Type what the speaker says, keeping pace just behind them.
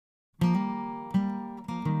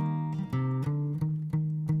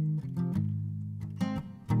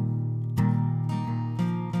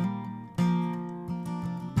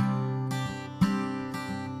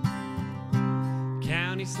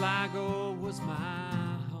sunny Sligo was my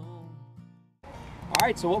home. All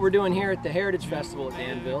right, so what we're doing here at the Heritage Festival at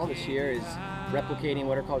Danville this year is replicating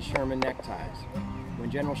what are called Sherman neckties. When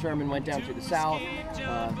General Sherman went down through the South,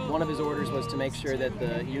 one of his orders was to make sure that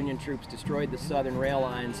the Union troops destroyed the southern rail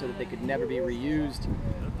lines so that they could never be reused,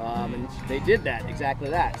 and they did that, exactly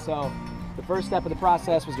that. So the first step of the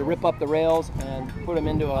process was to rip up the rails and put them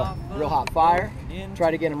into a real hot fire, try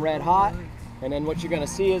to get them red hot, and then what you're going to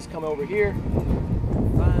see is come over here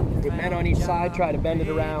with men on each side, try to bend it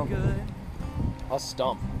around a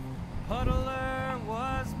stump.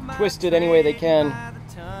 Twist it any way they can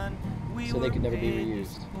so they could never be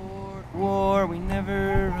reused. War we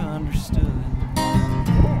never understood.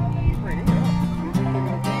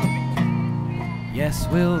 Yes,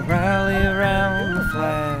 we'll rally around the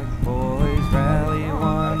flag, boys, rally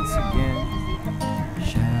once again,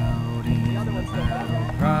 shouting the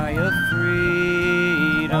battle cry of freedom.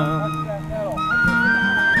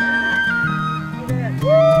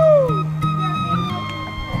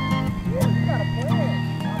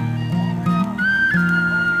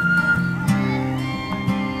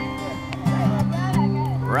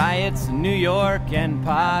 Riots in New York and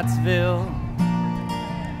Pottsville,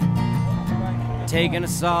 taking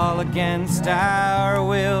us all against our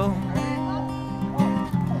will.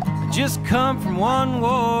 Just come from one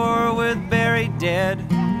war with buried dead,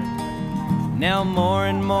 now more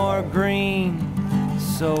and more green,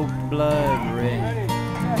 soaked blood red.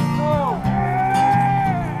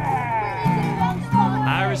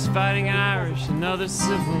 Irish fighting Irish, another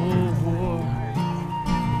civil war.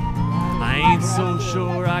 I ain't so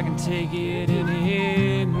sure I can take it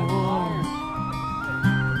anymore.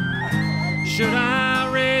 Should I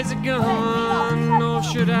raise a gun, or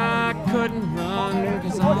should I cut and run?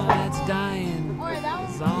 'Cause all that's dying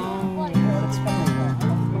is all that's born.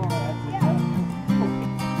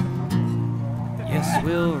 Yes,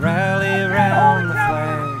 we'll rally around the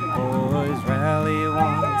flag, boys, rally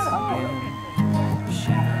once again.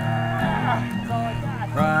 Shout the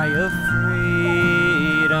cry of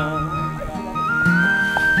freedom.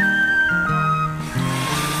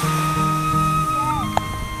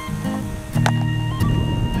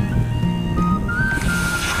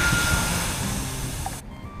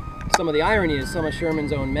 Some of the irony is some of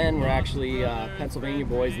Sherman's own men were actually Pennsylvania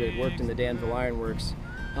boys that worked in the Danville Iron Works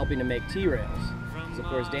helping to make T-rails. Because of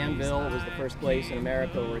course Danville was the first place in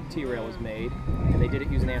America where a T-rail was made, and they did it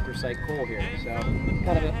using anthracite coal here. So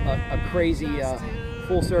kind of a crazy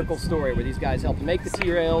full circle story where these guys helped make the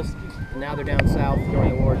T-rails, and now they're down south during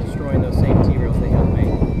the war destroying those same T-rails they helped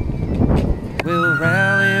make. We'll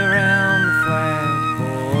rally around the flag,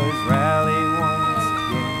 boys, rally once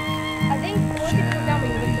again. I think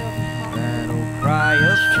Cry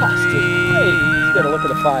of freedom. He's got to look at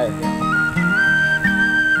the fire.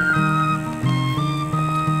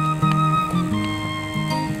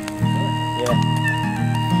 Yeah.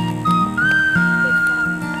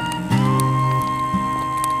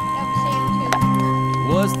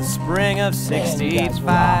 Was the spring of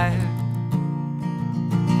 '65,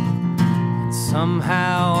 and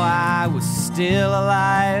somehow I was still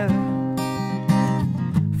alive.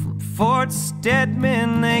 From Fort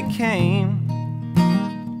Stedman they came,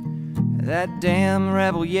 that damn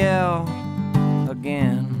rebel yell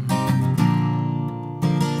again.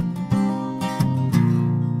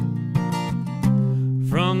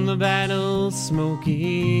 From the battle's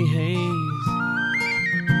smoky haze,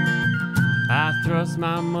 I thrust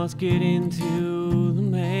my musket into the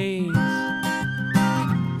maze.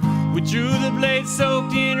 We drew the blade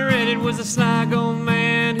soaked in red. It was a Sligo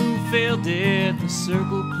man who fell dead. The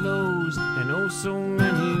circle closed in oh so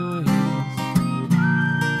many ways.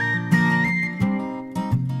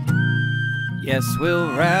 Yes, we'll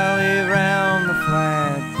rally round the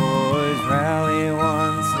flag, boys, rally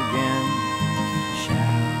once again.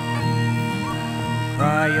 Shout the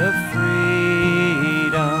cry of freedom.